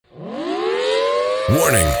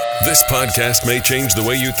Warning, this podcast may change the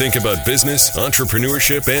way you think about business,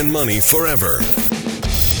 entrepreneurship, and money forever.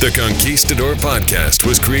 The Conquistador Podcast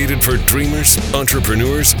was created for dreamers,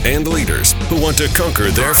 entrepreneurs, and leaders who want to conquer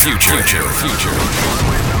their future.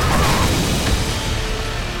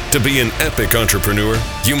 To be an epic entrepreneur,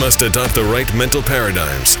 you must adopt the right mental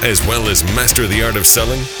paradigms as well as master the art of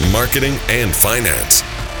selling, marketing, and finance.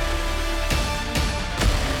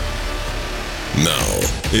 Now,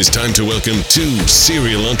 it's time to welcome two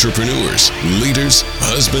serial entrepreneurs, leaders,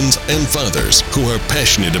 husbands, and fathers who are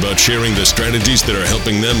passionate about sharing the strategies that are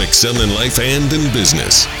helping them excel in life and in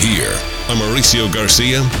business. Here are Mauricio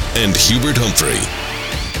Garcia and Hubert Humphrey.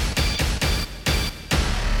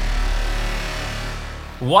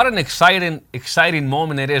 What an exciting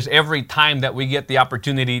moment it is every time that we get the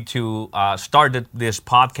opportunity to start this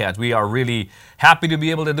podcast. We are really happy to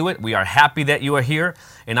be able to do it. We are happy that you are here.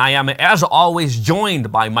 And I am, as always,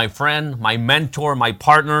 joined by my friend, my mentor, my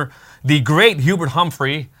partner, the great Hubert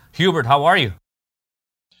Humphrey. Hubert, how are you?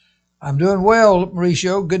 I'm doing well,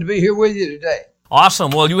 Mauricio. Good to be here with you today.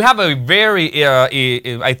 Awesome. Well, you have a very,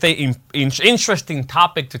 I think, interesting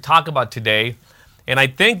topic to talk about today. And I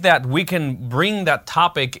think that we can bring that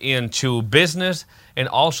topic into business and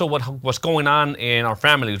also what's going on in our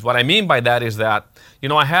families. What I mean by that is that,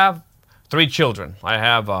 I have 3 children. I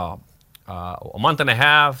have a month and a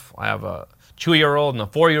half. I have a 2-year-old and a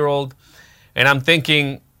 4-year-old. And I'm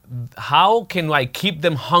thinking, how can I keep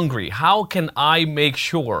them hungry? How can I make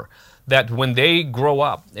sure that when they grow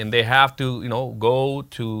up and they have to, go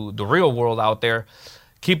to the real world out there,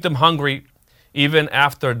 keep them hungry even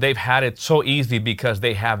after they've had it so easy because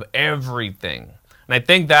they have everything. And I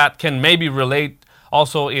think that can maybe relate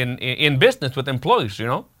also in business with employees,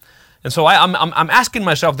 And so I'm asking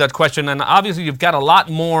myself that question, and obviously you've got a lot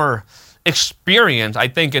more experience, I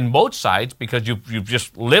think, in both sides because you've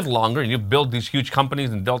just lived longer and you've built these huge companies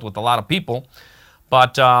and dealt with a lot of people.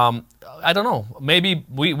 But I don't know, maybe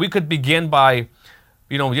we could begin by,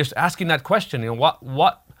 just asking that question,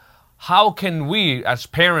 how can we as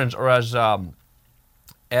parents or as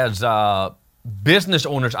business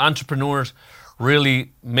owners, entrepreneurs,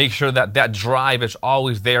 really make sure that drive is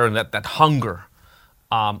always there and that hunger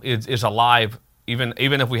is alive, even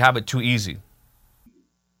if we have it too easy?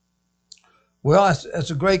 Well, that's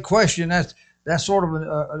a great question. That's sort of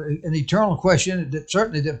an eternal question that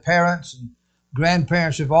certainly the parents and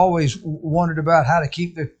grandparents have always wondered about how to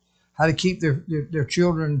keep their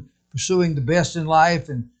children pursuing the best in life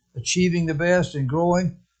and achieving the best and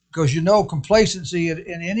growing. Because complacency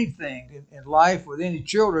in anything in life with any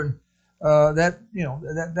children,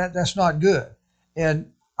 that's not good.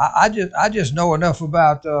 And I just know enough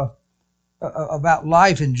about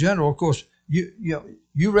life in general. Of course,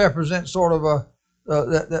 you represent sort of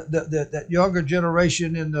that younger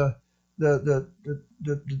generation in the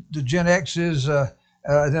Gen X's.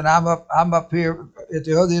 Then I'm up here at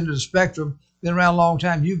the other end of the spectrum. Been around a long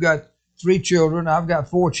time. You've got 3 children. I've got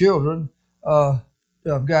 4 children.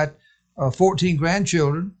 I've got 14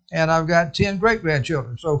 grandchildren, and I've got 10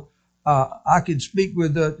 great-grandchildren. So I can speak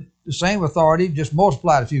with the same authority, just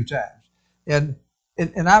multiplied a few times. And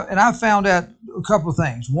I found out a couple of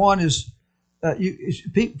things. One is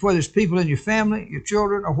whether it's people in your family, your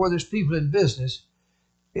children, or whether it's people in business,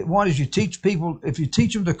 one is you teach people, if you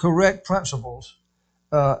teach them the correct principles,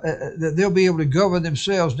 that they'll be able to govern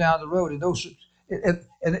themselves down the road.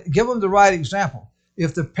 And give them the right example.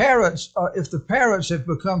 If the parents have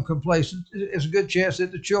become complacent, it's a good chance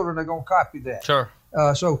that the children are going to copy that. Sure.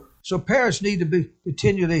 So parents need to be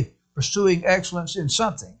continually pursuing excellence in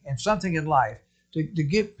something in life to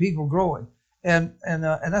get people growing. And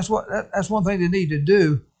that's one thing they need to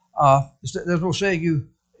do. There's no saying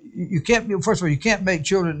you can't. First of all, you can't make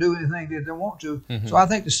children do anything they don't want to. Mm-hmm. So I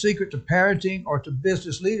think the secret to parenting or to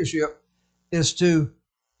business leadership is to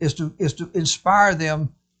inspire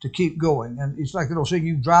them to keep going. And it's like they'll say,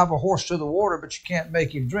 you drive a horse to the water, but you can't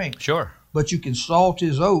make him drink. Sure. But you can salt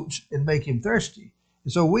his oats and make him thirsty.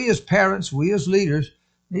 And so we as parents, we as leaders,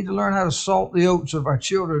 need to learn how to salt the oats of our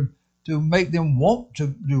children to make them want to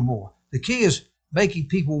do more. The key is making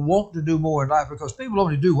people want to do more in life, because people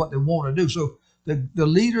only do what they want to do. So the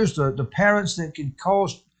leaders, the parents that can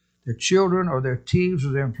cause their children or their teams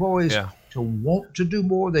or their employees to want to do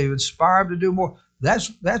more, they inspire them to do more.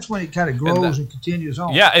 That's when it kind of grows and continues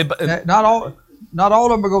on. Yeah, not all of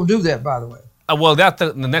them are going to do that, by the way. Well,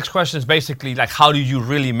 the next question is basically like, how do you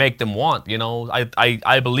really make them want?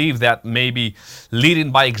 I believe that maybe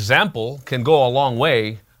leading by example can go a long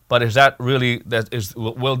way, but is that really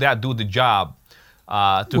will that do the job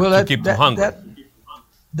to keep them hungry?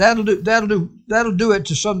 that'll do it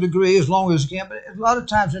to some degree as long as it can. But a lot of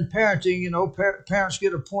times in parenting, parents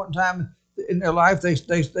get a point in time in their life they're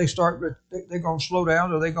going to slow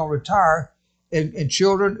down or they're going to retire, and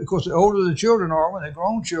children, of course, the older the children are, when they're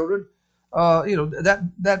grown children,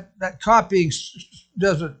 that copying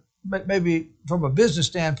doesn't, maybe from a business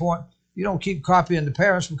standpoint, you don't keep copying the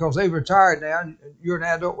parents because they've retired now and you're an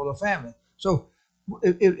adult with a family. So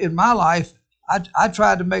in my life, I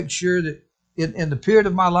tried to make sure that in the period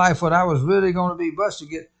of my life when I was really going to be busted,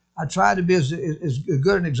 I tried to be as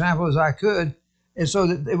good an example as I could, and so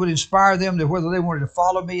that it would inspire them to whether they wanted to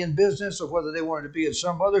follow me in business or whether they wanted to be in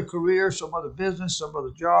some other career, some other business, some other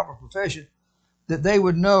job or profession, that they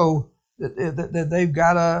would know that they've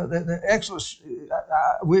got the excellence.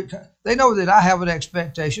 They know that I have an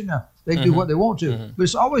expectation. Now, they can do what they want to, but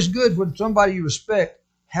it's always good when somebody you respect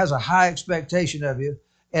has a high expectation of you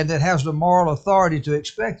and that has the moral authority to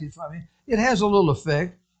expect it from you. It has a little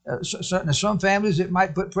effect. Some families, it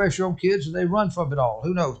might put pressure on kids and they run from it all.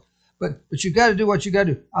 Who knows? But you've got to do what you got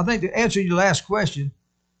to do. I think the answer to your last question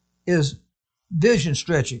is vision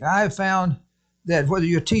stretching. I have found that whether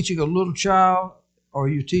you're teaching a little child or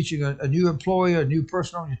you're teaching a new employee, a new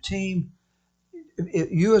person on your team,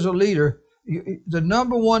 you as a leader, the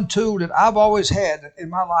number one tool that I've always had in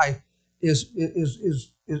my life is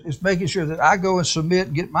making sure that I go and submit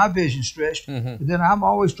and get my vision stretched. And then I'm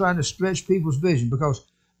always trying to stretch people's vision, because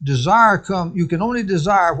you can only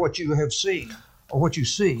desire what you have seen or what you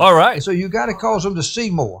see. All right. And so you got to cause them to see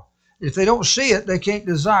more. If they don't see it, they can't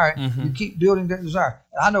desire it. You keep building that desire.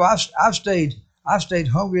 And I know I've stayed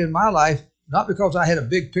hungry in my life, not because I had a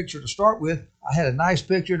big picture to start with. I had a nice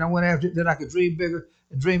picture and I went after it. Then I could dream bigger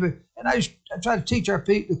and dream bigger. And I try to teach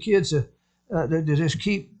the kids to just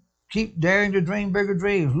keep daring to dream bigger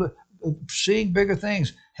dreams, seeing bigger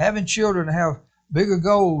things, having children to have bigger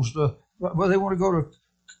goals, whether they want to go to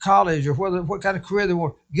college or what kind of career they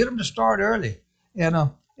want. Get them to start early. And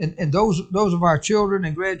those of our children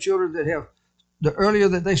and grandchildren that have, the earlier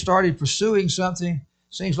that they started pursuing something,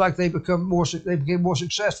 seems like they became more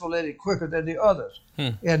successful at it quicker than the others.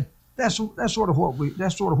 And that's sort of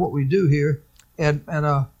what we do here. And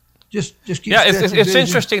just keep. Yeah, it's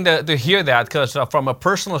interesting to hear that, because from a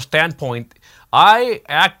personal standpoint, I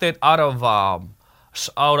acted out of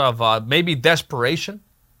maybe desperation,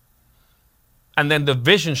 and then the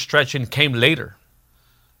vision stretching came later.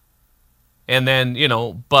 And then,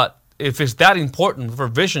 but if it's that important for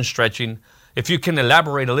vision stretching, if you can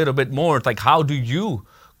elaborate a little bit more, it's like, how do you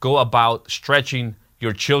go about stretching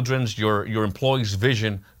your children's, your employees'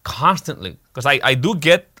 vision constantly? Because I do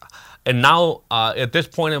get, and now at this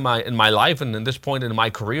point in my life and in this point in my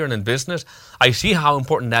career and in business, I see how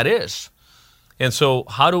important that is. And so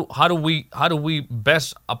how do we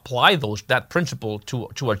best apply that principle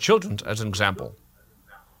to our children as an example?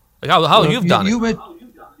 Like how you've done it.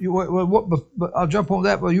 But I'll jump on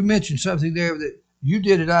that. Well, you mentioned something there that you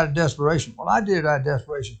did it out of desperation. Well, I did it out of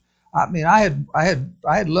desperation. I mean, I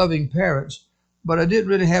had loving parents, but I didn't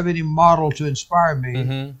really have any model to inspire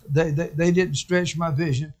me. They didn't stretch my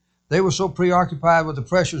vision. They were so preoccupied with the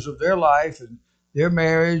pressures of their life and their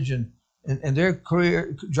marriage and their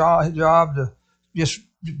career job to just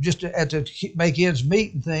to make ends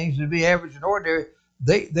meet and things, to be average and ordinary.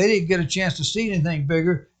 They didn't get a chance to see anything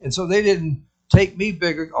bigger, and so they didn't take me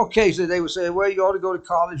bigger. Occasionally they would say, well, you ought to go to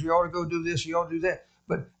college, you ought to go do this, you ought to do that,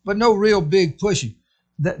 but no real big pushing.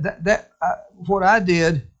 What I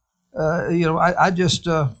did, I just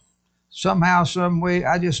somehow, some way,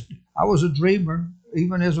 I was a dreamer.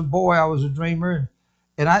 Even as a boy, I was a dreamer,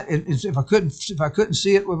 and if I couldn't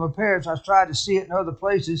see it with my parents, I tried to see it in other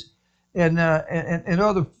places, and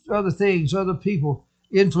other things, other people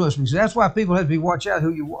influence me. So that's why people have to watch out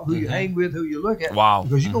who you hang with, who you look at. Wow.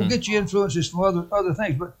 Because you're gonna get your influences from other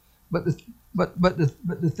things. But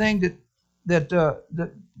the thing that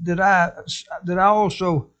I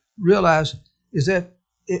also realize is that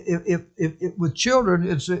if with children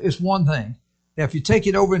it's one thing. Now, if you take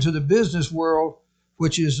it over into the business world,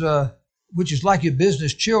 which is like your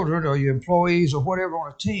business children or your employees or whatever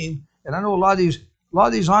on a team, and I know a lot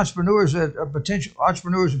of these entrepreneurs that are potential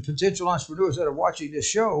entrepreneurs and potential entrepreneurs that are watching this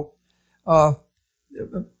show, I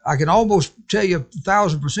can almost tell you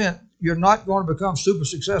 1,000%, you're not going to become super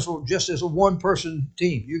successful just as a one-person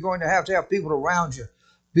team. You're going to have people around you,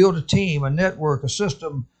 build a team, a network, a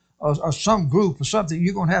system, or some group or something.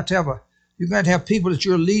 You're going to have people that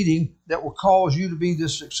you're leading that will cause you to be the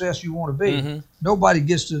success you want to be. Nobody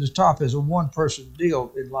gets to the top as a one-person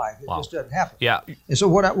deal in life. It just doesn't happen. Yeah. And so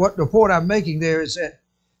what the point I'm making there is that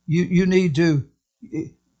you need to,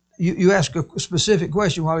 you ask a specific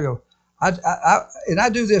question a while ago. And I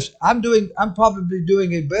do this. I'm probably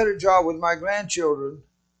doing a better job with my grandchildren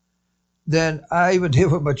than I even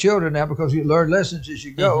did with my children now, because you learn lessons as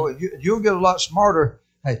you go, and you'll get a lot smarter.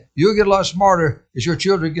 Hey, you'll get a lot smarter as your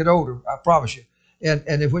children get older. I promise you. And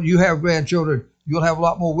if when you have grandchildren, you'll have a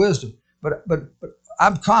lot more wisdom. But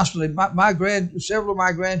I'm constantly several of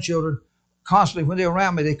my grandchildren constantly, when they're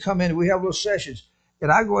around me, they come in and we have little sessions,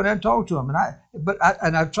 and I go in there and talk to them, and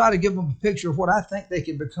I try to give them a picture of what I think they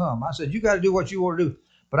can become. I said, you got to do what you want to do,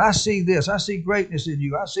 but I see this. I see greatness in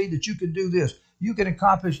you. I see that you can do this. You can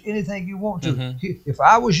accomplish anything you want to. If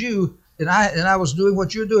I was you and I was doing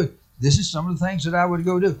what you're doing, this is some of the things that I would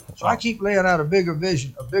go do. So I keep laying out a bigger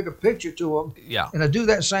vision, a bigger picture to them. Yeah. And I do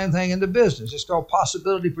that same thing in the business. It's called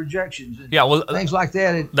possibility projections. And things like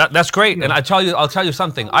that. That's great. And I'll tell you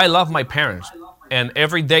something. I love my parents, and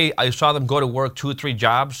every day I saw them go to work 2 or 3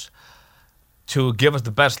 jobs to give us the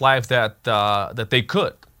best life that they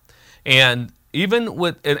could. And even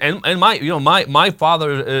with my father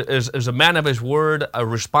is a man of his word, a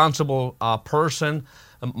responsible person.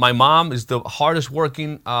 My mom is the hardest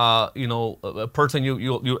working person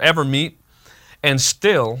you'll ever meet. And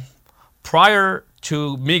still, prior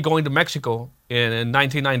to me going to Mexico in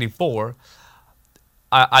 1994,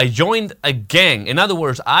 I joined a gang. In other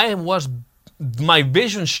words, my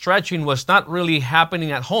vision stretching was not really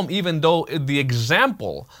happening at home, even though the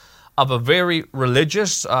example of a very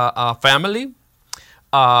religious family,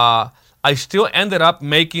 I still ended up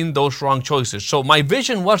making those wrong choices. So my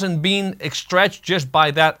vision wasn't being stretched just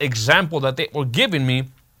by that example that they were giving me,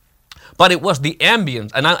 but it was the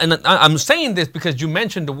ambience. And I'm saying this because you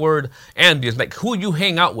mentioned the word ambience, like who you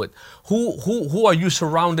hang out with, who are you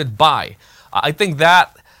surrounded by. I think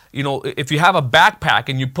that, if you have a backpack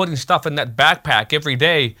and you're putting stuff in that backpack every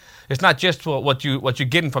day, it's not just what you're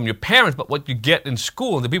getting from your parents, but what you get in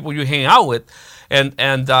school, the people you hang out with. And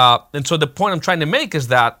so the point I'm trying to make is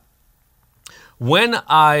that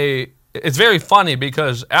it's very funny,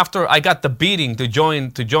 because after I got the beating to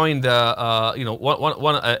join a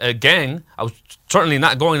gang, I was certainly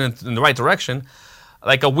not going in the right direction.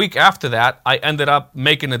 Like a week after that, I ended up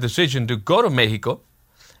making a decision to go to Mexico,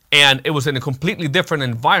 and it was in a completely different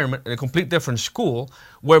environment, in a completely different school,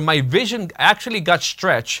 where my vision actually got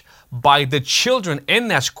stretched by the children in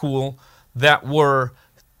that school that were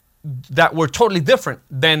totally different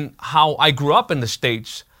than how I grew up in the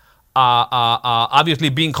States. Obviously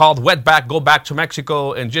being called wetback, go back to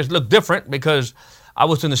Mexico, and just look different because I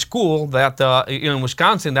was in a school that in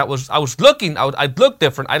Wisconsin I looked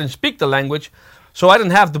different. I didn't speak the language, so I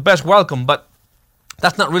didn't have the best welcome. But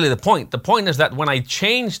that's not really the point. The point is that when I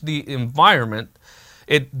changed the environment,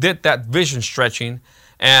 it did that vision stretching,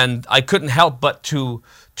 and I couldn't help but to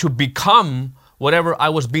become whatever I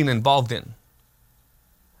was being involved in.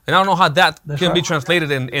 And I don't know how that can be translated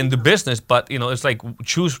in the business, but it's like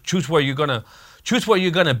choose where you're gonna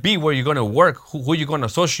be, where you're gonna work, who you're gonna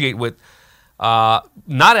associate with,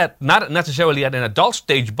 not necessarily at an adult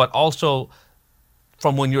stage, but also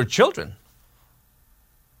from when you're children.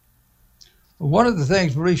 One of the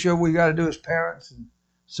things, Mauricio, we got to do as parents, and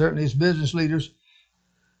certainly as business leaders,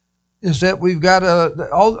 is that we've got to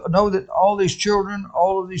know that all these children,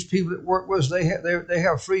 all of these people that work with us, they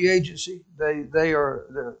have free agency. They're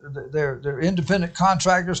independent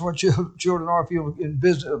contractors. What children are, if you in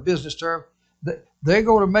business term, they're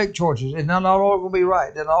going to make choices, and not all are going to be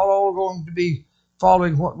right. They're not all going to be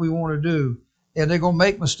following what we want to do, and they're going to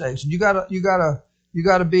make mistakes. And you got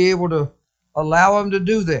to be able to allow them to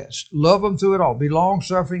do this. Love them through it all. Be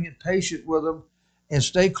long-suffering and patient with them, and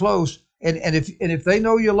stay close. And if they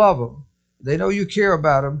know you love them, they know you care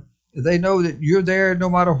about them, they know that you're there no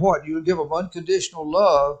matter what. You give them unconditional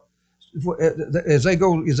love. As they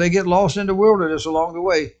get lost in the wilderness along the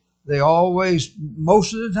way, they always,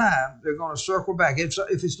 most of the time, they're going to circle back. If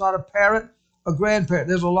it's not a parent, a grandparent.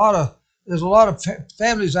 There's a lot of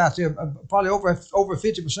families out there. Probably over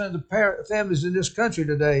 50% of the families in this country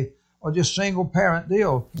today are just single parent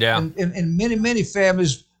deal. Yeah. And in many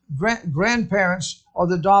families, grandparents are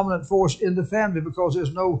the dominant force in the family, because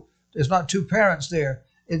there's not 2 parents there.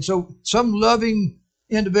 And so some loving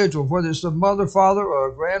individual, whether it's the mother, father, or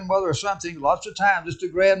a grandmother or something, lots of times it's the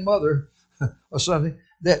grandmother or something,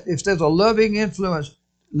 that if there's a loving influence,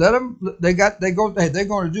 let them, they're going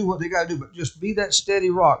to do what they got to do, but just be that steady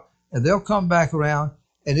rock, and they'll come back around,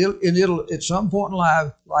 and it'll at some point in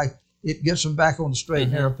life, like, it gets them back on the straight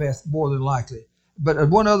and narrow path more than likely. But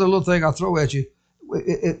one other little thing I'll throw at you,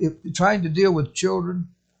 trying to deal with children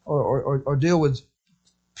or deal with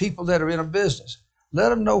people that are in a business, let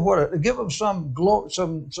them know give them some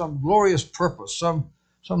glorious purpose, some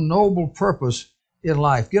noble purpose in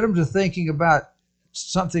life. Get them to thinking about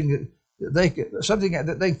something something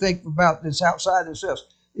that they think about that's outside themselves.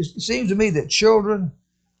 It seems to me that children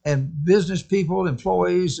and business people,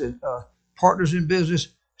 employees, and partners in business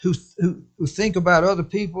who think about other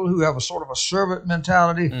people, who have a sort of a servant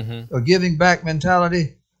mentality, a giving back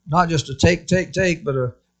mentality, not just a take, but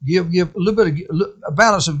a give, a little bit of a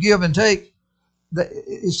balance of give and take.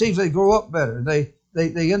 It seems they grow up better.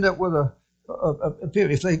 They end up with a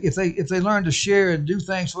period. If they learn to share and do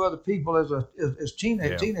things for other people as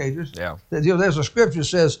teenagers, there's a scripture that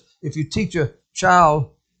says if you teach a child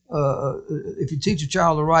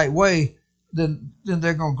the right way, then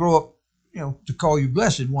they're going to grow up, to call you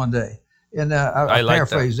blessed one day. And I like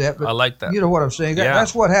paraphrase that, but I like that. You know what I'm saying?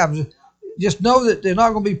 That's what happens. Just know that they're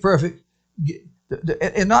not going to be perfect,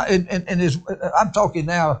 and I'm talking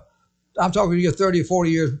now. I'm talking to you 30 or 40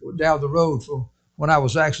 years down the road from when I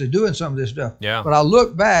was actually doing some of this stuff. Yeah. But I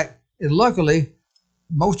look back, and luckily,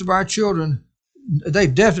 most of our children, they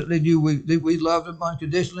definitely knew we loved them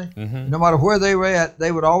unconditionally. No matter where they were at,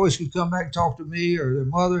 they would always could come back and talk to me or their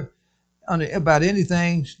mother about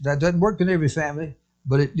anything. That doesn't work in every family,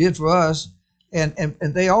 but it did for us. And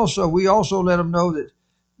we also let them know that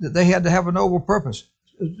they had to have a noble purpose.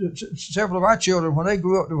 Several of our children, when they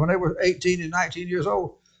grew up, when they were 18 and 19 years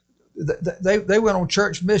old, they went on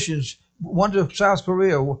church missions. One to South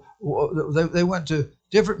Korea. They went to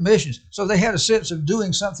different missions. So they had a sense of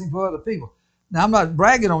doing something for other people. Now, I'm not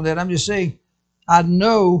bragging on that. I'm just saying, I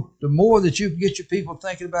know the more that you can get your people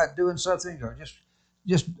thinking about doing something or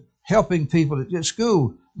just helping people at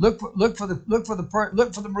school. Look for the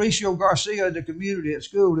Mauricio Garcia in the community at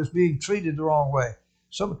school that's being treated the wrong way.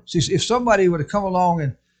 If somebody would have come along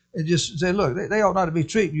and just say, look, they ought not to be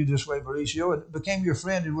treating you this way, Mauricio, and became your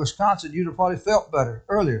friend in Wisconsin, you'd have probably felt better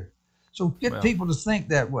earlier. So get people to think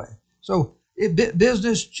that way. So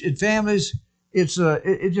business and families,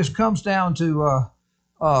 it just comes down to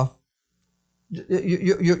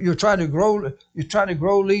you're trying to grow. You're trying to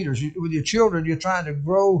grow leaders with your children. You're trying to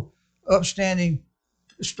grow upstanding,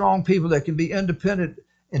 strong people that can be independent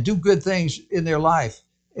and do good things in their life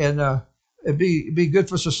and be good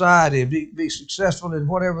for society. Be successful in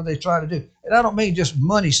whatever they try to do. And I don't mean just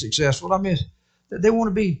money successful. I mean that they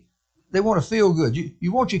want to feel good.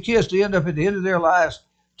 You want your kids to end up at the end of their lives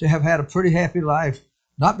to have had a pretty happy life,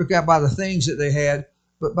 not by the things that they had,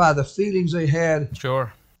 but by the feelings they had.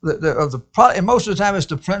 Sure. And most of the time, it's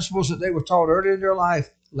the principles that they were taught early in their life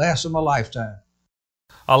last them a lifetime.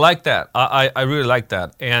 I like that. I really like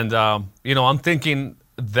that. And I'm thinking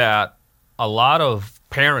that a lot of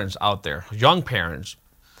parents out there, young parents,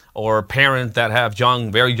 or parents that have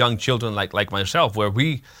very young children like myself, where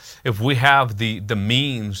if we have the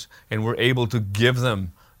means and we're able to give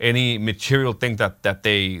them any material thing that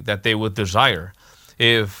they would desire,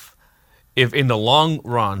 if in the long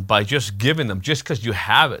run, by just giving them, just because you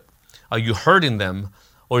have it, are you hurting them,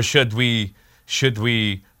 or should we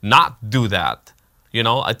not do that?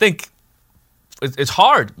 I think it's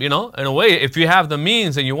hard, in a way. If you have the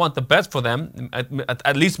means and you want the best for them,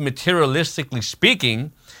 at least materialistically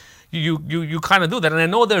speaking, you kind of do that. And I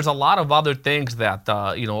know there's a lot of other things that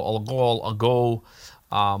go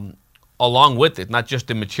along with it, not just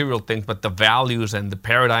the material things, but the values and the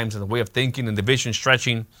paradigms and the way of thinking and the vision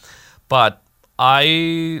stretching. But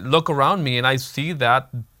I look around me and I see that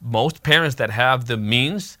most parents that have the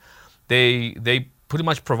means, they pretty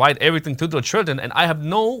much provide everything to their children, and I have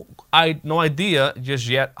no idea just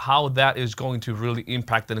yet how that is going to really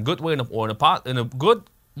impact in a good way or in a good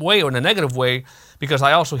way or in a negative way, because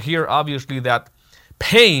I also hear obviously that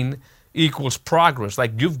pain equals progress.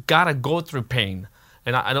 Like, you've got to go through pain,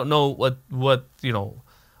 and I don't know what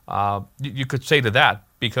you could say to that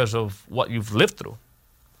because of what you've lived through.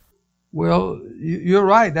 Well, you're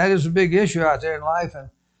right. That is a big issue out there in life,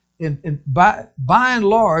 and by and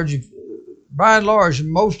large,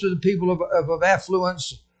 most of the people of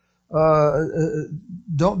affluence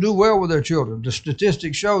don't do well with their children. The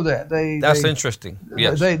statistics show that. That's interesting.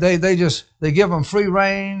 Yes. They give them free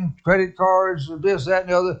reign, credit cards, this, that,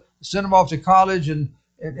 and the other. Send them off to college and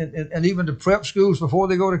even to prep schools before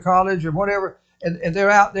they go to college or whatever. And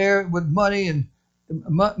they're out there with money and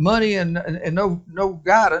no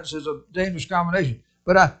guidance is a dangerous combination.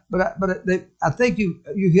 But I think you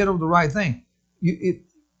hit on the right thing.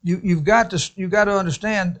 You've got to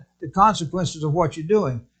understand the consequences of what you're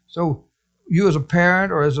doing. So you as a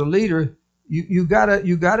parent or as a leader, you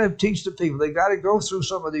gotta teach the people. They got to go through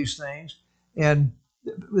some of these things, and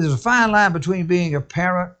there's a fine line between being a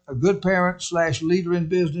parent, a good parent / leader in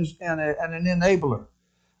business, and an enabler.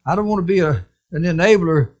 I don't want to be an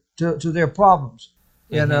enabler to their problems.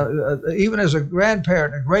 Mm-hmm. And even as a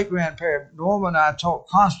grandparent, a great grandparent, Norma and I talk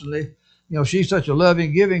constantly she's such a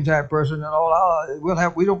loving, giving type person, and all.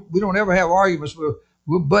 We don't ever have arguments.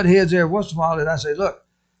 We'll butt heads every once in a while, and I say, look,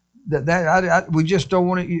 we just don't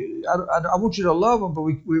want to. I want you to love them, but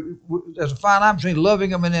we there's a fine line between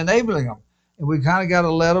loving them and enabling them, and we kind of got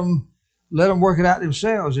to let them work it out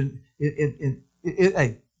themselves. And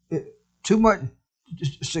too much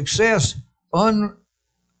success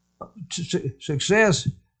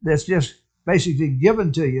that's just basically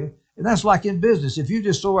given to you, and that's like in business. If you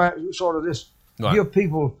just sort of just give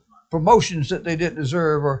people promotions that they didn't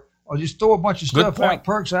deserve, or just throw a bunch of stuff out,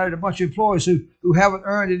 perks out at a bunch of employees who haven't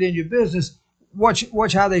earned it in your business, watch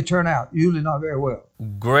how they turn out. Usually not very well.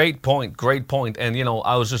 Great point. And,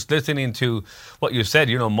 I was just listening to what you said.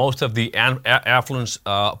 Most of the affluent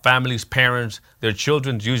families, parents, their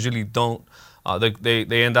children usually don't.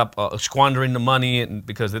 They end up squandering the money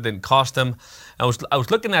because it didn't cost them. I was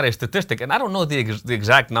looking at a statistic, and I don't know the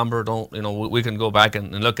exact number. We can go back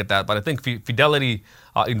and look at that. But I think Fidelity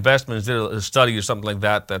Investments did a study or something like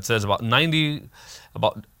that says about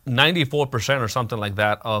 94% or something like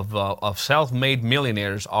that of self-made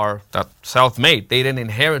millionaires are self-made. They didn't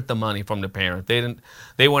inherit the money from the parent.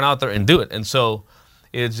 They went out there and do it. And so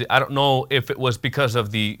I don't know if it was because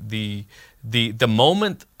of the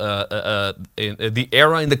moment, the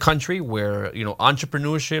era in the country where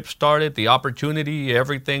entrepreneurship started, the opportunity,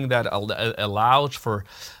 everything that allows for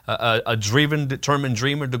a determined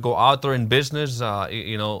dreamer to go out there in business,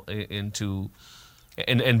 and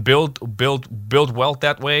build wealth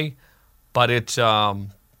that way. But it's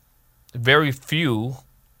very few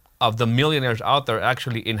of the millionaires out there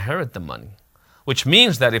actually inherit the money, which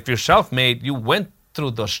means that if you're self-made, you went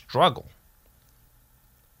through the struggle.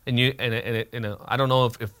 And I don't know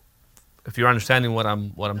if you're understanding what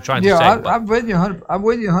I'm trying to say. Yeah, I'm with you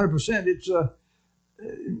 100%. It's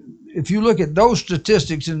if you look at those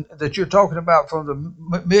statistics that you're talking about from the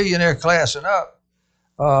millionaire class and up,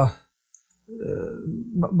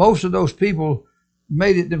 most of those people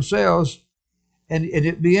made it themselves, and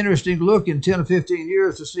it'd be interesting to look in 10 or 15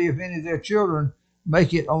 years to see if any of their children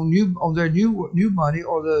make it on their new money,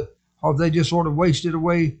 or they just sort of wasted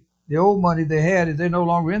away the old money they had, and they're no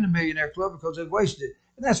longer in the millionaire club because they've wasted it.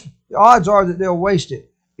 And the odds are that they'll waste it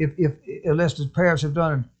unless the parents have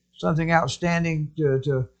done something outstanding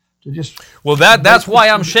to just. Well, that's why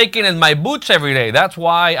I'm shaking in my boots every day. That's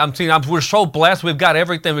why we're so blessed. We've got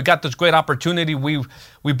everything. We've got this great opportunity. We've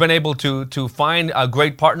been able to find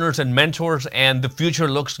great partners and mentors, and the future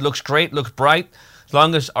looks great, looks bright, as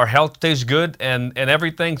long as our health stays good and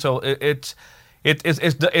everything. So it's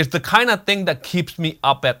the kind of thing that keeps me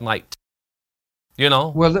up at night.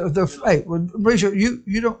 Well, Mauricio,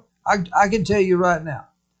 you don't. I can tell you right now.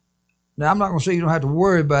 Now, I'm not going to say you don't have to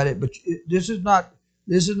worry about it, but this is not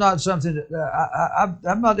something that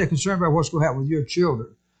I'm not that concerned about what's going to happen with your children.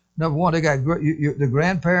 Number one, they got the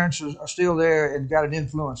grandparents are still there and got an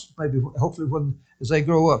influence, maybe hopefully as they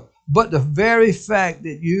grow up. But the very fact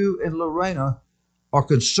that you and Lorena are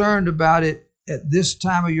concerned about it at this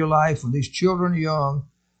time of your life when these children are young,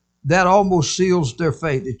 that almost seals their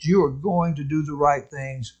fate, that you are going to do the right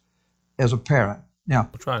things as a parent.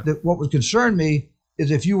 Now, what would concern me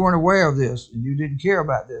is if you weren't aware of this and you didn't care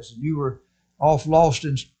about this and you were lost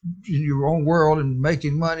in your own world and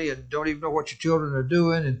making money and don't even know what your children are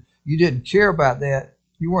doing, and you didn't care about that,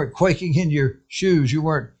 you weren't quaking in your shoes, you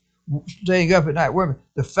weren't staying up at night.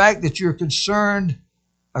 The fact that you're a concerned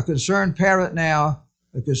parent now,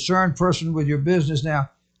 a concerned person with your business now,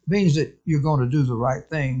 means that you're going to do the right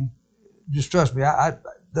thing. Just trust me,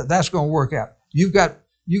 that's going to work out. You got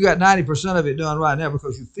 90% of it done right now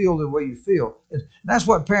because you feel the way you feel. And that's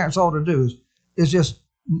what parents ought to do is just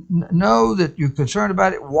know that you're concerned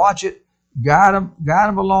about it, watch it, guide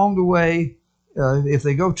them along the way. If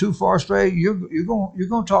they go too far astray, you're going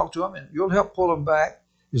to talk to them and you'll help pull them back.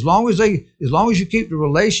 As long as you keep the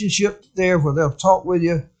relationship there where they'll talk with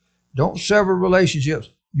you, don't sever relationships.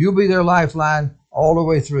 You'll be their lifeline all the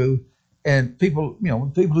way through. And people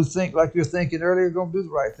who think like you're thinking earlier are going to do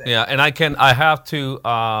the right thing. Yeah, and I have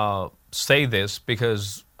to say this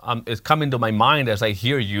because it's coming to my mind as I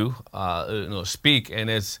hear you, speak. And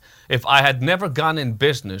it's, if I had never gone in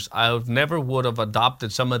business, I never would have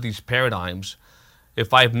adopted some of these paradigms.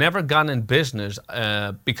 If I've never gone in business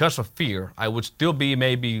because of fear, I would still be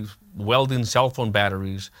maybe welding cell phone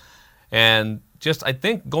batteries. And I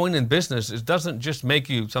think going in business, it doesn't just make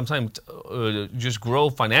you sometimes just grow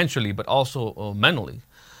financially, but also mentally.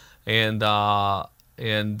 And so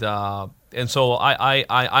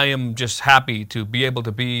I am just happy to be able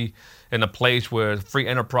to be in a place where free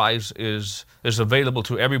enterprise is available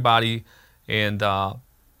to everybody, and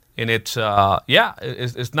it's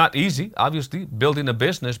not easy, obviously, building a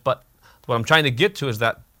business. But what I'm trying to get to is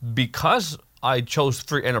that because I chose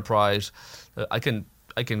Free Enterprise, I can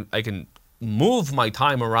move my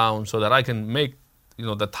time around so that I can make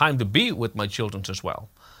the time to be with my children as well.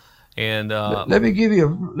 And let me give you a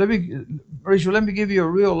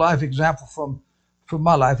real life example from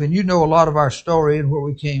my life. And you know a lot of our story and where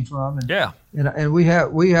we came from. And, yeah. And we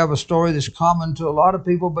have a story that's common to a lot of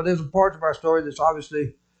people, but there's a part of our story that's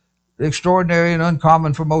obviously extraordinary and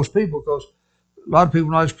uncommon for most people, because a lot of people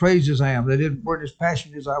are not as crazy as I am. They weren't as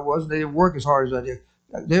passionate as I was. They didn't work as hard as I did.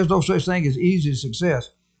 There's no such thing as easy success.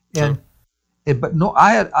 And but no,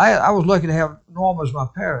 I was lucky to have Norma as my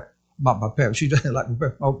parent. Not my parent. She doesn't like my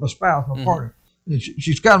spouse, my partner. And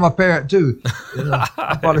she's kind of my parent too. I'm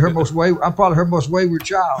probably her most wayward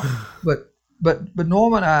child. But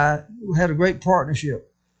Norma and I had a great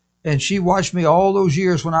partnership, and she watched me all those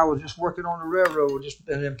years when I was just working on the railroad, just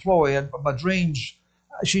an employee. And my dreams,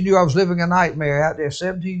 she knew I was living a nightmare out there.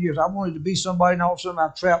 17 years, I wanted to be somebody, and all of a sudden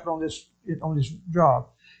I'm trapped on this job.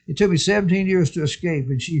 It took me 17 years to escape,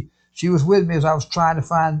 and she was with me as I was trying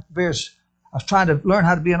to learn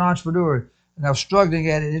how to be an entrepreneur, and I was struggling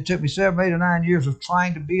at it. It took me 7, 8, or 9 years of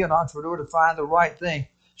trying to be an entrepreneur to find the right thing.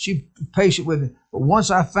 She was patient with me, but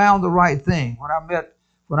once I found the right thing, when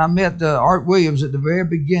I met Art Williams at the very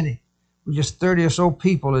beginning, with just 30 or so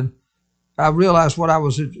people, and I realized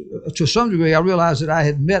to some degree, I realized that I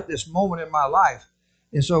had met this moment in my life,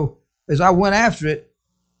 and so as I went after it,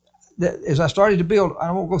 as I started to build, I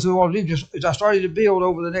won't go through all the details. As I started to build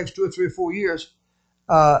over the next 2 or 3 or 4 years.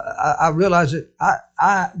 I realized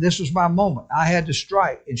that this was my moment. I had to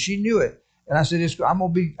strike, and she knew it. And I said, I'm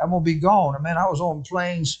gonna be gone. I mean, I was on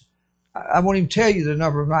planes. I won't even tell you the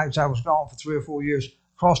number of nights I was gone for 3 or 4 years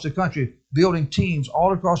across the country, building teams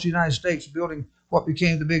all across the United States, building what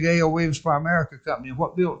became the big A.O. Williams for America company, and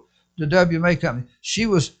what built the WMA company. She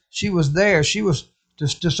was there. She was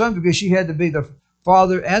to some degree. She had to be the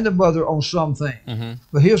father and the mother on something. Mm-hmm.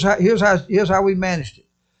 But here's how we managed it.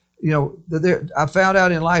 I found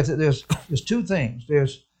out in life that there's 2 things.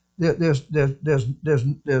 There's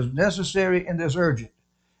necessary and there's urgent.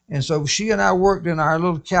 And so she and I worked in our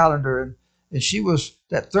little calendar, and she was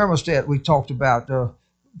that thermostat we talked about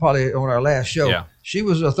probably on our last show. Yeah. She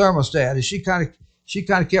was a thermostat, and she kind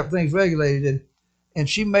of kept things regulated, and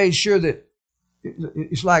she made sure that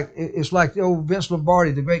it's like the old Vince Lombardi,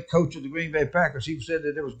 the great coach of the Green Bay Packers. He said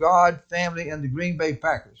that there was God, family, and the Green Bay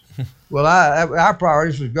Packers. Well, our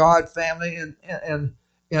priorities was God, family, and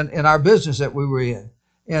our business that we were in,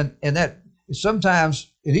 and that sometimes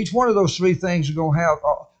in each one of those 3 things you're going to have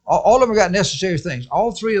all of them got necessary things.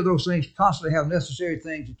 All 3 of those things constantly have necessary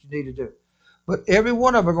things that you need to do, but every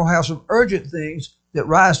one of them are going to have some urgent things that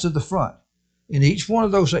rise to the front. In each one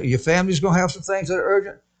of those, your family's going to have some things that are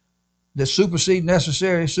urgent that supersede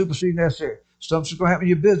necessary. Something's going to happen in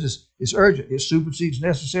your business. It's urgent. It supersedes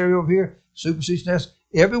necessary over here. Supersedes necessary.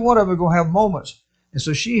 Every one of them are going to have moments. And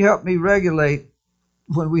so she helped me regulate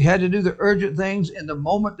when we had to do the urgent things in the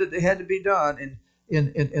moment that they had to be done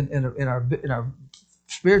in our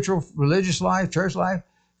spiritual, religious life, church life.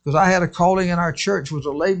 Because I had a calling in our church, was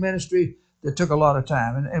a lay ministry that took a lot of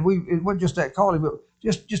time. And it wasn't just that calling, but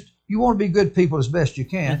just you want to be good people as best you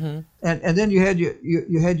can. Mm-hmm. And then you had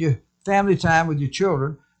your family time with your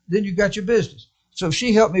children. Then you got your business. So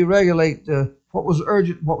she helped me regulate what was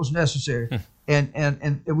urgent, what was necessary. And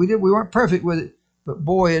we weren't perfect with it, but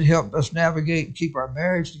boy, it helped us navigate and keep our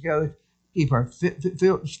marriage together, keep our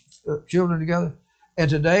children together. And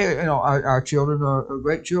today, our children are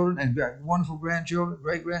great children and wonderful grandchildren,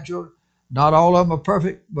 great grandchildren. Not all of them are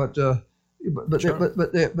perfect, but they're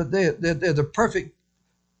the perfect.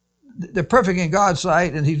 They're perfect in God's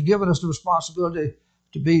sight, and He's given us the responsibility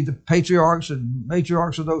to be the patriarchs and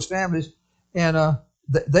matriarchs of those families, and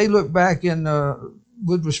they look back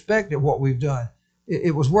with respect at what we've done.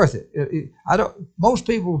 It was worth it. A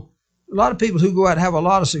lot of people who go out and have a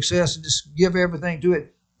lot of success and just give everything to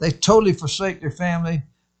it, they totally forsake their family,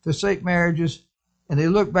 forsake marriages, and they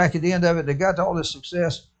look back at the end of it. They got all this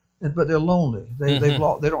success, but they're lonely. They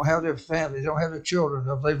don't have their family. They don't have their children.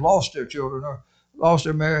 Or they've lost their children or lost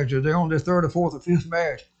their marriage, or they're on their 3rd or 4th or 5th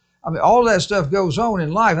marriage. I mean, all that stuff goes on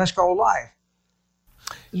in life. That's called life.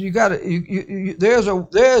 You got to. I'm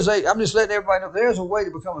just letting everybody know there's a way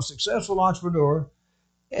to become a successful entrepreneur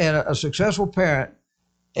and a successful parent,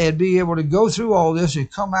 and be able to go through all this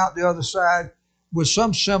and come out the other side with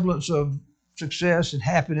some semblance of success and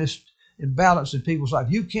happiness and balance in people's life.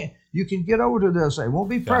 You can get over to the other side. It won't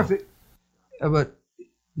be perfect, but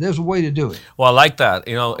there's a way to do it. Well, I like that.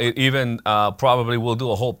 Even probably we'll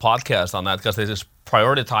do a whole podcast on that, because there's this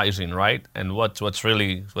prioritizing, right? And what's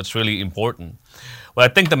really important. Well, I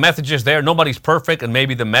think the message is there. Nobody's perfect, and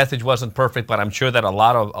maybe the message wasn't perfect, but I'm sure that a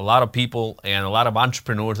lot of people and a lot of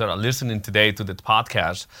entrepreneurs that are listening today to the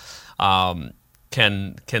podcast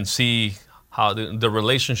can see how the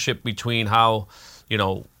relationship between how, you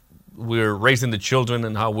know, we're raising the children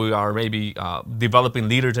and how we are maybe developing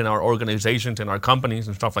leaders in our organizations and our companies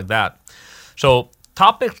and stuff like that. So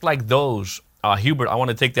topics like those, Hubert, I want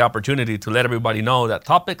to take the opportunity to let everybody know that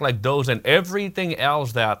topics like those and everything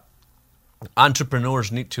else that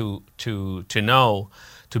entrepreneurs need to know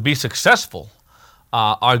to be successful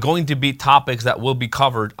are going to be topics that will be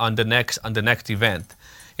covered on the next event.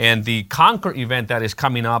 And the Conquer event that is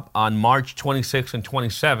coming up on March 26 and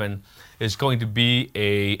 27 is going to be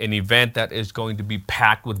an event that is going to be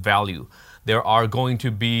packed with value. There are going to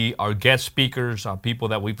be our guest speakers, people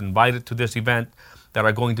that we've invited to this event, that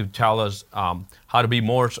are going to tell us how to be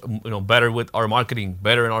more, better with our marketing,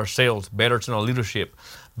 better in our sales, better in our leadership,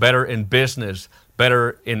 better in business,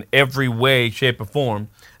 better in every way, shape, or form.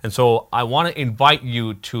 And so I want to invite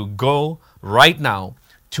you to go right now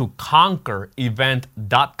to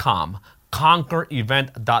conquerevent.com,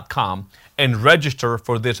 conquerevent.com, and register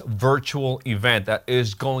for this virtual event that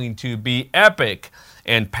is going to be epic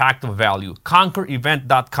and packed with value.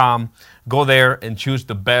 Conquerevent.com, go there and choose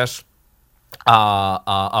the best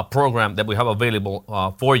a program that we have available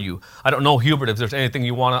for you. I don't know, Hubert, if there's anything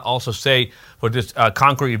you want to also say for this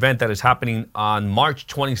Conquer event that is happening on March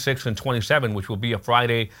 26 and 27, which will be a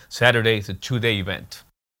Friday, Saturday. It's a 2-day event.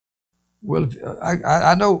 Well,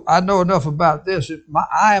 I know enough about this.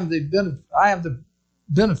 I am the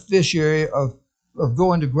beneficiary of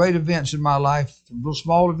going to great events in my life, some little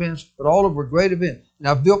small events, but all of them were great events. And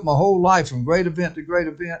I've built my whole life from great event to great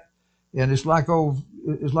event. And it's like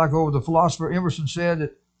the philosopher Emerson said,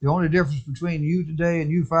 that the only difference between you today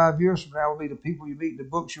and you 5 years from now will be the people you meet, the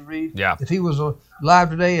books you read. Yeah. If he was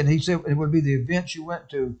alive today, and he said it would be the events you went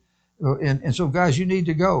to. And so, guys, you need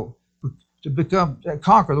to go to become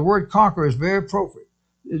conquer. The word conquer is very appropriate.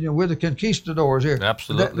 We're the conquistadors here.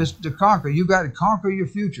 Absolutely. To conquer, you got to conquer your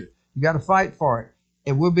future. You got to fight for it.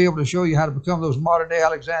 And we'll be able to show you how to become those modern-day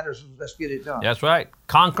Alexanders. Let's get it done. That's right.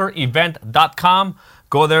 Conquerevent.com.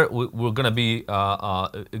 Go there. We're going to be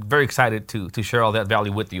very excited to share all that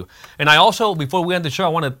value with you. And I also, before we end the show, I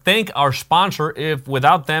want to thank our sponsor. If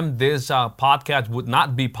without them, this podcast would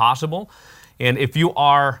not be possible. And if you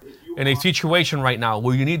are in a situation right now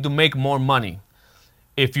where you need to make more money,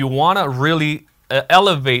 if you want to really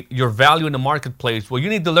elevate your value in the marketplace, well, you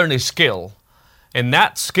need to learn a skill. And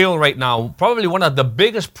that skill right now, probably one of the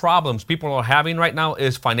biggest problems people are having right now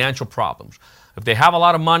is financial problems. If they have a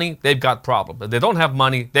lot of money, they've got problems. If they don't have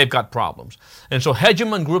money, they've got problems. And so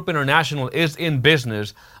Hegemon Group International is in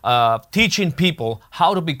business teaching people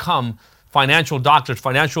how to become financial doctors,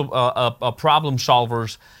 financial problem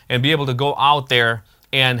solvers, and be able to go out there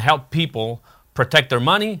and help people protect their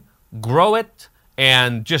money, grow it,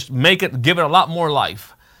 and just give it a lot more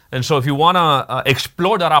life. And so if you want to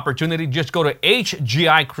explore that opportunity, just go to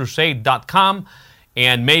hgicrusade.com,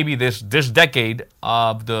 and maybe this decade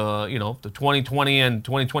of the 2020 and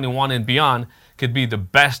 2021 and beyond could be the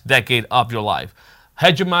best decade of your life.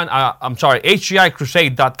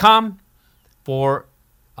 hgicrusade.com for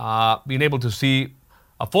being able to see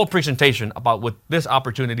a full presentation about what this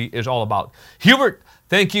opportunity is all about. Hubert,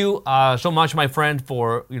 thank you so much, my friend,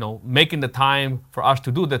 for making the time for us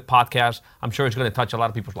to do that podcast. I'm sure it's going to touch a lot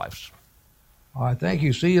of people's lives. All right, thank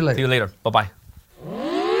you. See you later. See you later. Bye-bye.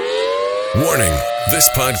 Warning, this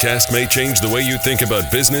podcast may change the way you think about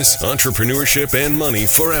business, entrepreneurship, and money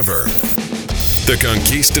forever. The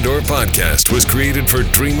Conquistador Podcast was created for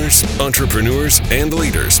dreamers, entrepreneurs, and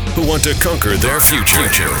leaders who want to conquer their future.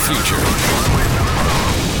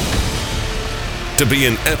 To be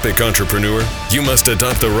an epic entrepreneur, you must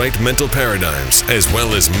adopt the right mental paradigms as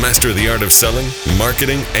well as master the art of selling,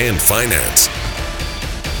 marketing, and finance.